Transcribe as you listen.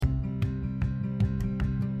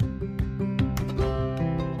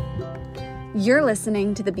You're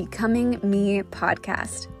listening to the Becoming Me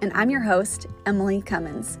podcast, and I'm your host, Emily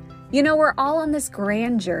Cummins. You know, we're all on this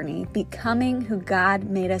grand journey, becoming who God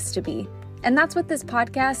made us to be. And that's what this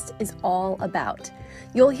podcast is all about.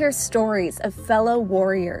 You'll hear stories of fellow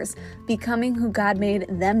warriors becoming who God made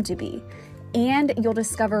them to be. And you'll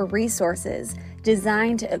discover resources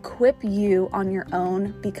designed to equip you on your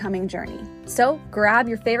own becoming journey. So grab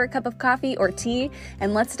your favorite cup of coffee or tea,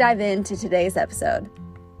 and let's dive into today's episode.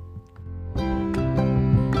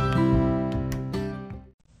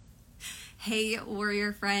 Hey,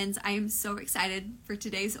 warrior friends. I am so excited for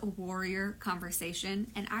today's warrior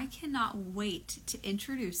conversation, and I cannot wait to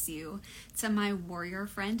introduce you to my warrior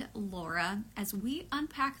friend, Laura, as we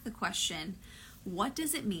unpack the question, what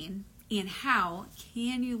does it mean and how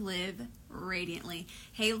can you live radiantly?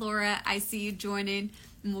 Hey, Laura, I see you joining,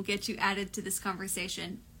 and we'll get you added to this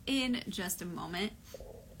conversation in just a moment.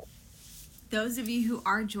 Those of you who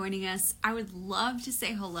are joining us, I would love to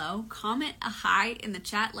say hello. Comment a hi in the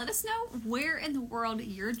chat. Let us know where in the world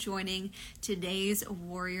you're joining today's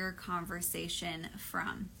warrior conversation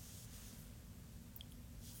from.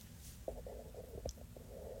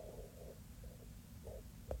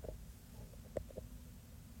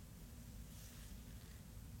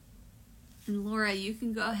 And Laura, you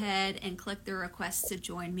can go ahead and click the request to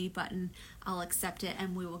join me button. I'll accept it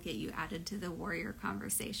and we will get you added to the warrior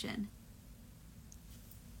conversation.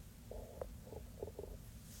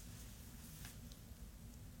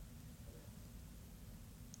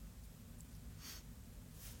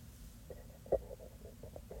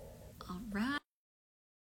 All right.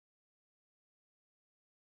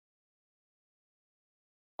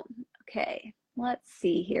 Okay, let's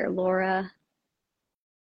see here, Laura.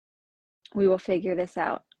 We will figure this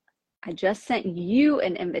out. I just sent you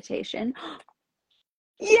an invitation.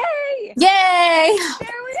 Yay! Yay! There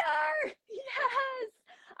we are! Yes!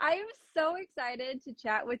 I am so excited to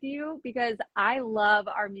chat with you because I love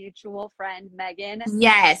our mutual friend, Megan.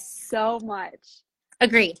 Yes. So much.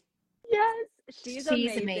 Agreed. Yes, she's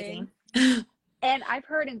amazing. And I've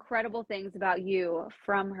heard incredible things about you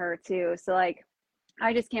from her too. So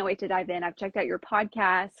I just can't wait to dive in. I've checked out your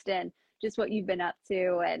podcast and just what you've been up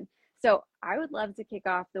to. And so I would love to kick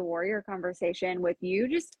off the warrior conversation with you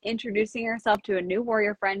just introducing yourself to a new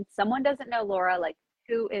warrior friend. Someone doesn't know Laura,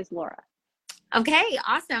 who is Laura? Okay,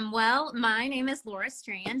 awesome. Well, my name is Laura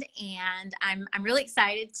Strand, and I'm really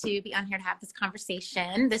excited to be on here to have this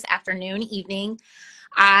conversation this afternoon, evening.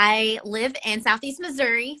 I live in Southeast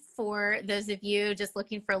Missouri. For those of you just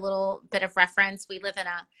looking for a little bit of reference, we live in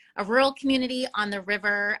a rural community on the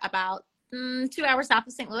river about 2 hours south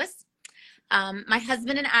of St. Louis. My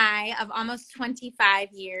husband and I, of almost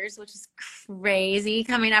 25 years, which is crazy,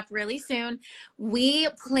 coming up really soon, we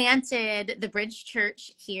planted the Bridge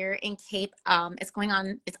Church here in Cape.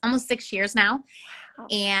 It's almost 6 years now.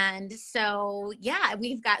 And so, yeah,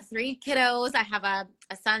 we've got 3 kiddos. I have a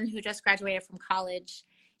son who just graduated from college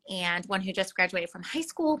and one who just graduated from high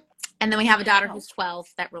school. And then we have a daughter who's 12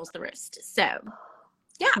 that rules the roost. So,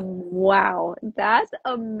 yeah. Wow, that's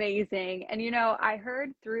amazing. And I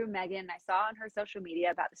heard through Megan, I saw on her social media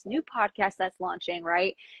about this new podcast that's launching,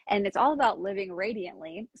 right? And it's all about living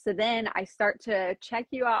radiantly. So then I start to check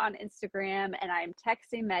you out on Instagram and I'm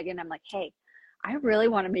texting Megan. I'm like, hey, I really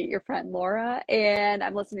want to meet your friend Laura, and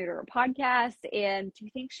I'm listening to her podcast. And do you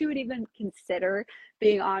think she would even consider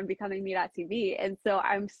being on Becoming Me.tv? And so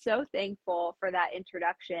I'm so thankful for that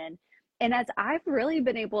introduction. And as I've really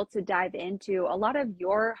been able to dive into a lot of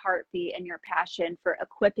your heartbeat and your passion for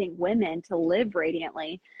equipping women to live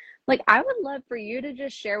radiantly, I would love for you to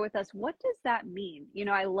just share with us, what does that mean?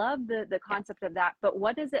 I love the concept of that, but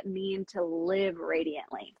what does it mean to live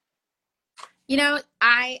radiantly?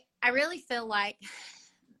 I really feel like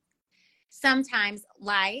sometimes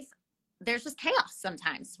life, there's just chaos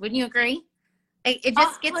sometimes. Wouldn't you agree? It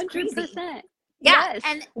just gets 100%. crazy. Yeah, yes.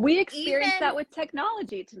 And we experienced that with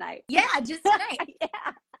technology tonight. Yeah, just tonight. Yeah.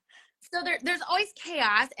 So there's always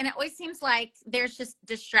chaos, and it always seems like there's just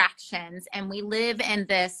distractions, and we live in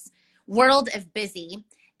this world of busy,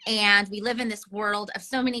 and we live in this world of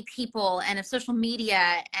so many people and of social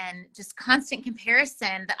media and just constant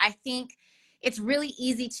comparison that I think it's really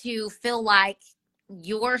easy to feel like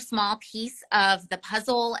your small piece of the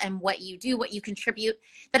puzzle and what you do, what you contribute,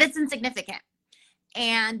 that it's insignificant.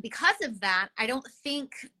 And because of that, I don't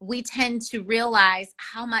think we tend to realize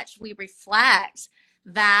how much we reflect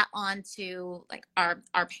that onto our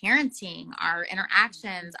parenting, our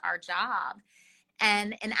interactions, our job.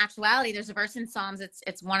 And in actuality, there's a verse in Psalms,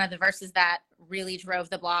 it's one of the verses that really drove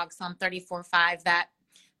the blog, Psalm 34:5, that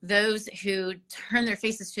those who turn their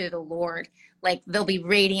faces to the Lord, like they'll be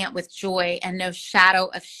radiant with joy, and no shadow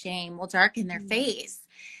of shame will darken their face.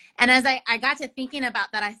 And as I got to thinking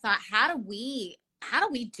about that, I thought, how do we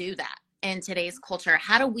do that in today's culture?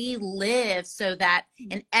 How do we live so that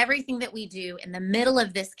in everything that we do, in the middle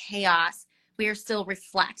of this chaos, we are still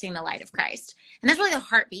reflecting the light of Christ? And that's really the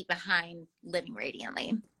heartbeat behind living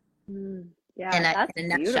radiantly. Yeah, that's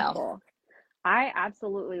In a nutshell. beautiful. I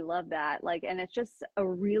absolutely love that. Like, and it's just a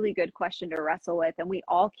really good question to wrestle with. And we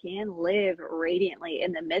all can live radiantly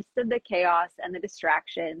in the midst of the chaos and the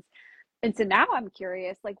distractions. And so now I'm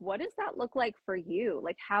curious, like, what does that look like for you?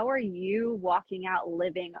 Like, how are you walking out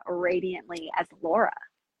living radiantly as Laura?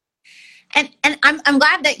 And I'm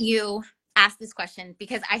glad that you asked this question,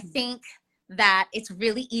 because I think that it's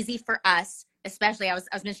really easy for us, especially I was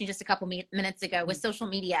mentioning just a couple minutes ago with social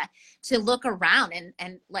media, to look around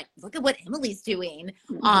and like, look at what Emily's doing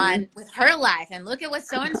on with her life, and look at what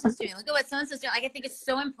so-and-so's doing. Look at what so-and-so's doing. Like, I think it's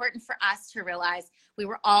so important for us to realize we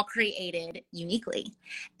were all created uniquely.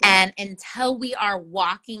 And until we are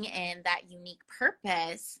walking in that unique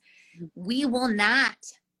purpose, we will not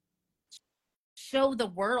show the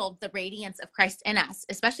world the radiance of Christ in us,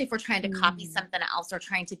 especially if we're trying to copy something else or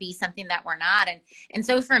trying to be something that we're not. And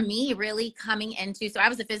so for me, really coming into, so I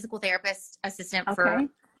was a physical therapist assistant for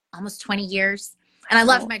almost 20 years. And I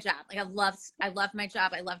loved my job. Like, I loved my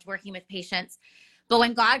job. I loved working with patients. But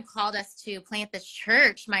when God called us to plant this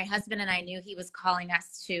church, my husband and I knew he was calling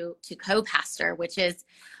us to co-pastor, which is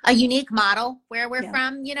a unique model where we're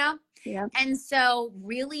from, you know? Yeah. And so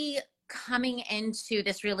really coming into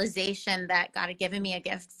this realization that God had given me a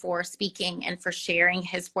gift for speaking and for sharing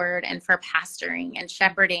his word and for pastoring and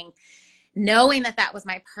shepherding, knowing that that was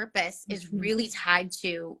my purpose, is really tied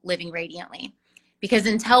to living radiantly. Because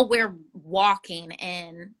until we're walking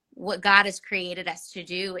in what God has created us to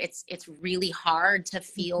do, it's really hard to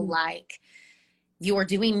feel like you're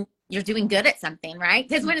doing good at something, right?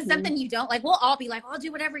 Because when it's something you don't like, we'll all be like, I'll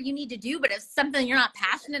do whatever you need to do. But if something you're not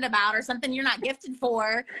passionate about or something you're not gifted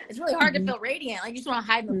for, it's really hard to feel radiant. Like, you just want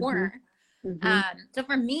to hide in the corner. So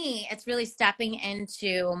for me, it's really stepping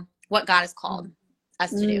into what God has called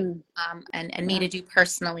us to do, and me to do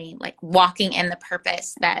personally, like walking in the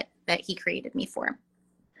purpose that he created me for.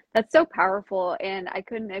 That's so powerful. And I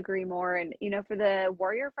couldn't agree more. And, you know, for the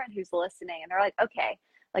warrior friend who's listening and they're like, okay,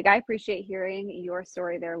 like, I appreciate hearing your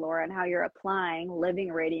story there, Laura, and how you're applying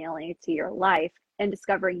living radiantly to your life and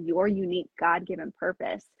discovering your unique God-given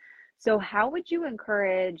purpose. So how would you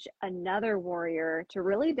encourage another warrior to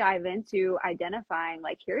really dive into identifying,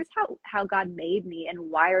 like, here's how God made me and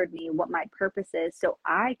wired me, what my purpose is, so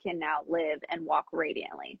I can now live and walk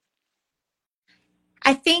radiantly?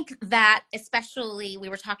 I think that, especially, we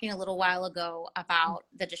were talking a little while ago about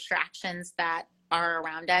the distractions that are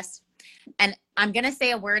around us. And I'm going to say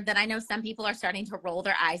a word that I know some people are starting to roll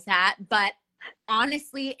their eyes at, but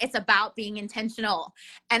honestly, it's about being intentional.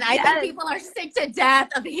 And I think people are sick to death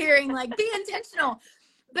of hearing, like, be intentional.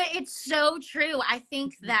 But it's so true. I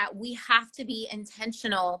think that we have to be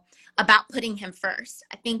intentional about putting him first.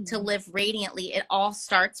 I think to live radiantly, it all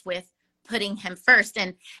starts with putting him first.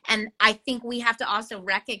 And I think we have to also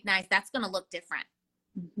recognize that's going to look different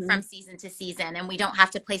from season to season. And we don't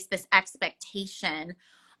have to place this expectation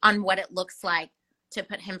on what it looks like to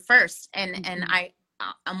put him first. And I,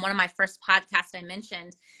 on one of my first podcasts, I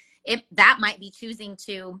mentioned that might be choosing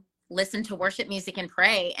to listen to worship music and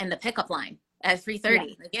pray and the pickup line at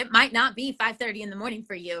 3:30. Like, it might not be 5:30 in the morning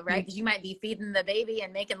for you, right? Because you might be feeding the baby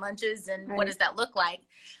and making lunches, and what does that look like?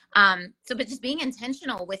 But just being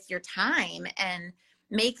intentional with your time and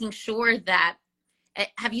making sure that,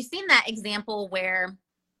 have you seen that example where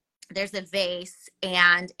there's a vase,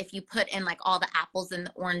 and if you put in like all the apples and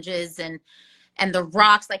the oranges and the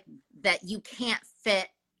rocks, like, that you can't fit,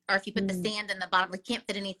 or if you put the sand in the bottom, like, can't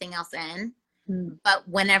fit anything else in. But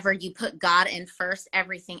whenever you put God in first,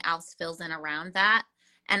 everything else fills in around that.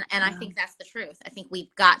 And I think that's the truth. I think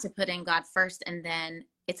we've got to put in God first, and then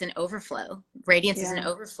it's an overflow. Radiance is an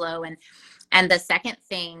overflow. And the second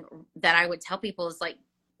thing that I would tell people is, like,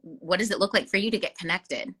 what does it look like for you to get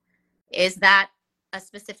connected? Is that a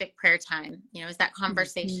specific prayer time? You know, is that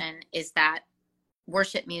conversation? Is that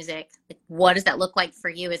worship music? What does that look like for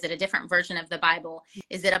you? Is it a different version of the Bible?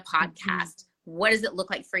 Is it a podcast? What does it look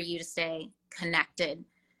like for you to stay connected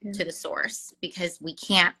to the source? Because we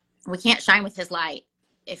can't shine with his light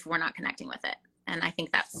if we're not connecting with it. And I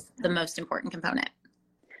think that's the most important component.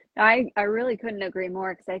 I really couldn't agree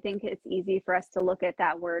more because I think it's easy for us to look at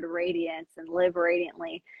that word radiance and live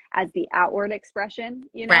radiantly as the outward expression,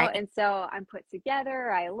 Right. and so I'm put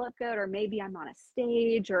together, I look good, or maybe I'm on a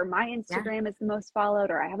stage, or my Yeah. Instagram is the most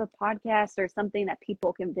followed, or I have a podcast or something that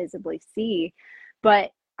people can visibly see.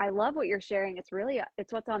 But I love what you're sharing. It's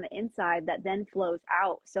what's on the inside that then flows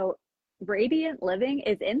out. So radiant living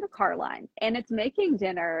is in the car line, and it's making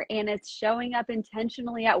dinner, and it's showing up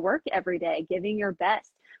intentionally at work every day, giving your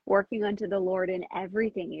best, working unto the Lord in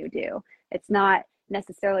everything you do. It's not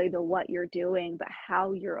necessarily the what you're doing, but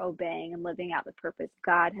how you're obeying and living out the purpose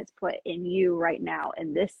God has put in you right now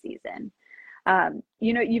in this season.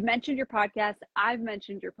 You've mentioned your podcast. I've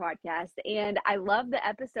mentioned your podcast, and I love the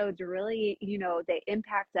episodes. Really, they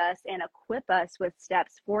impact us and equip us with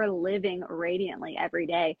steps for living radiantly every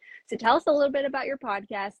day. So tell us a little bit about your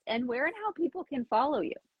podcast and where and how people can follow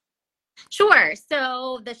you. Sure.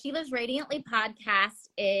 So the She Lives Radiantly podcast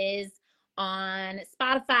is on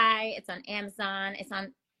Spotify. It's on Amazon. It's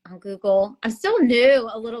on Google. I'm still new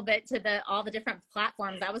a little bit to all the different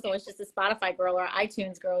platforms. I was always just a Spotify girl or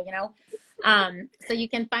iTunes girl. So you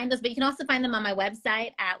can find those, but you can also find them on my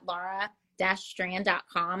website at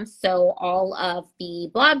laura-strand.com. So all of the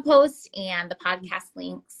blog posts and the podcast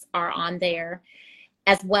links are on there,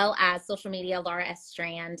 as well as social media, Laura S.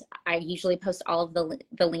 Strand. I usually post all of the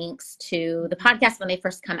links to the podcast when they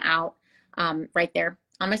first come out, right there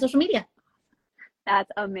on my social media. That's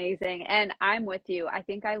amazing. And I'm with you. I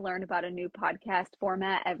think I learn about a new podcast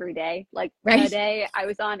format every day. Like Right. today, I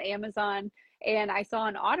was on Amazon and I saw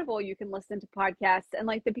on Audible you can listen to podcasts, and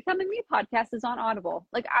like the Becoming Me podcast is on Audible.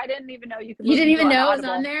 Like I didn't even know you could You listen didn't to even it on know it was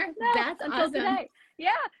Audible. on there? No, That's until awesome. today.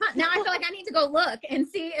 Yeah. Now I feel like I need to go look and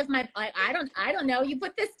see if I don't know. You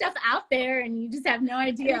put this stuff out there and you just have no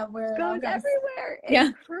idea where it all goes goes. everywhere.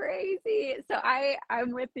 It's crazy. So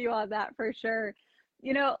I'm with you on that for sure.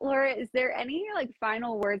 Laura, is there any like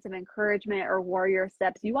final words of encouragement or warrior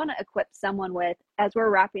steps you want to equip someone with as we're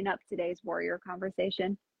wrapping up today's warrior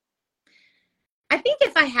conversation? I think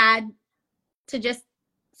if I had to just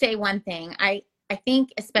say one thing, I think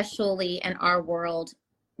especially in our world,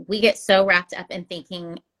 we get so wrapped up in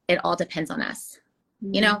thinking it all depends on us.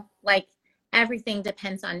 Like everything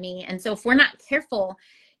depends on me. And so if we're not careful,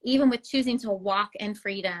 even with choosing to walk in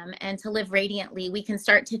freedom and to live radiantly, we can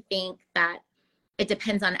start to think that it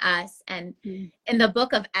depends on us. And in the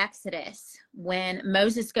book of Exodus, when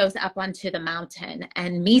Moses goes up onto the mountain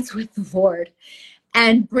and meets with the Lord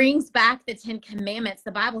and brings back the 10 commandments,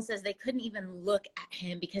 the Bible says they couldn't even look at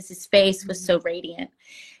him because his face was so radiant.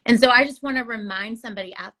 And so I just want to remind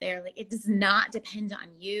somebody out there, like, it does not depend on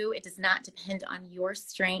you. It does not depend on your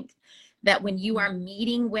strength, that when you are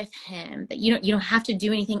meeting with him, that you don't have to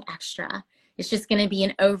do anything extra. It's just going to be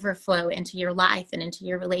an overflow into your life and into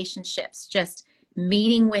your relationships, just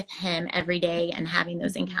meeting with him every day and having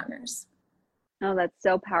those encounters. Oh, that's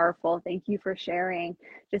so powerful. Thank you for sharing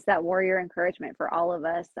just that warrior encouragement for all of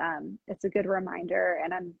us. It's a good reminder,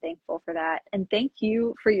 and I'm thankful for that. And thank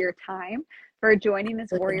you for your time, for joining this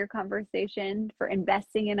warrior conversation, for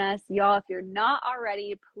investing in us. Y'all, if you're not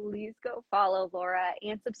already, please go follow Laura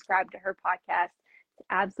and subscribe to her podcast. It's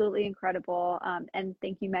absolutely incredible. And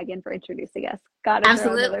thank you, Megan, for introducing us. Gotta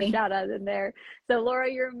throw another shout out in there. So Laura,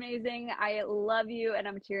 you're amazing. I love you, and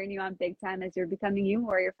I'm cheering you on big time as you're becoming you,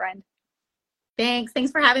 warrior friend. Thanks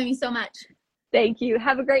for having me so much. Thank you.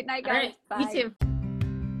 Have a great night, guys. All right. Bye. You too.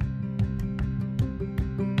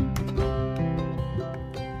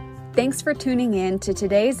 Thanks for tuning in to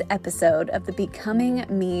today's episode of the Becoming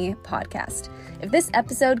Me podcast. If this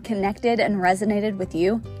episode connected and resonated with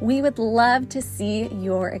you, we would love to see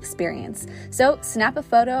your experience. So snap a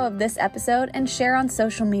photo of this episode and share on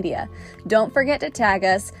social media. Don't forget to tag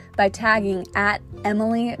us by tagging at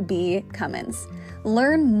Emily B. Cummins.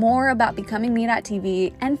 Learn more about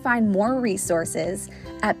becomingme.tv and find more resources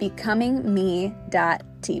at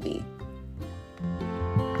becomingme.tv.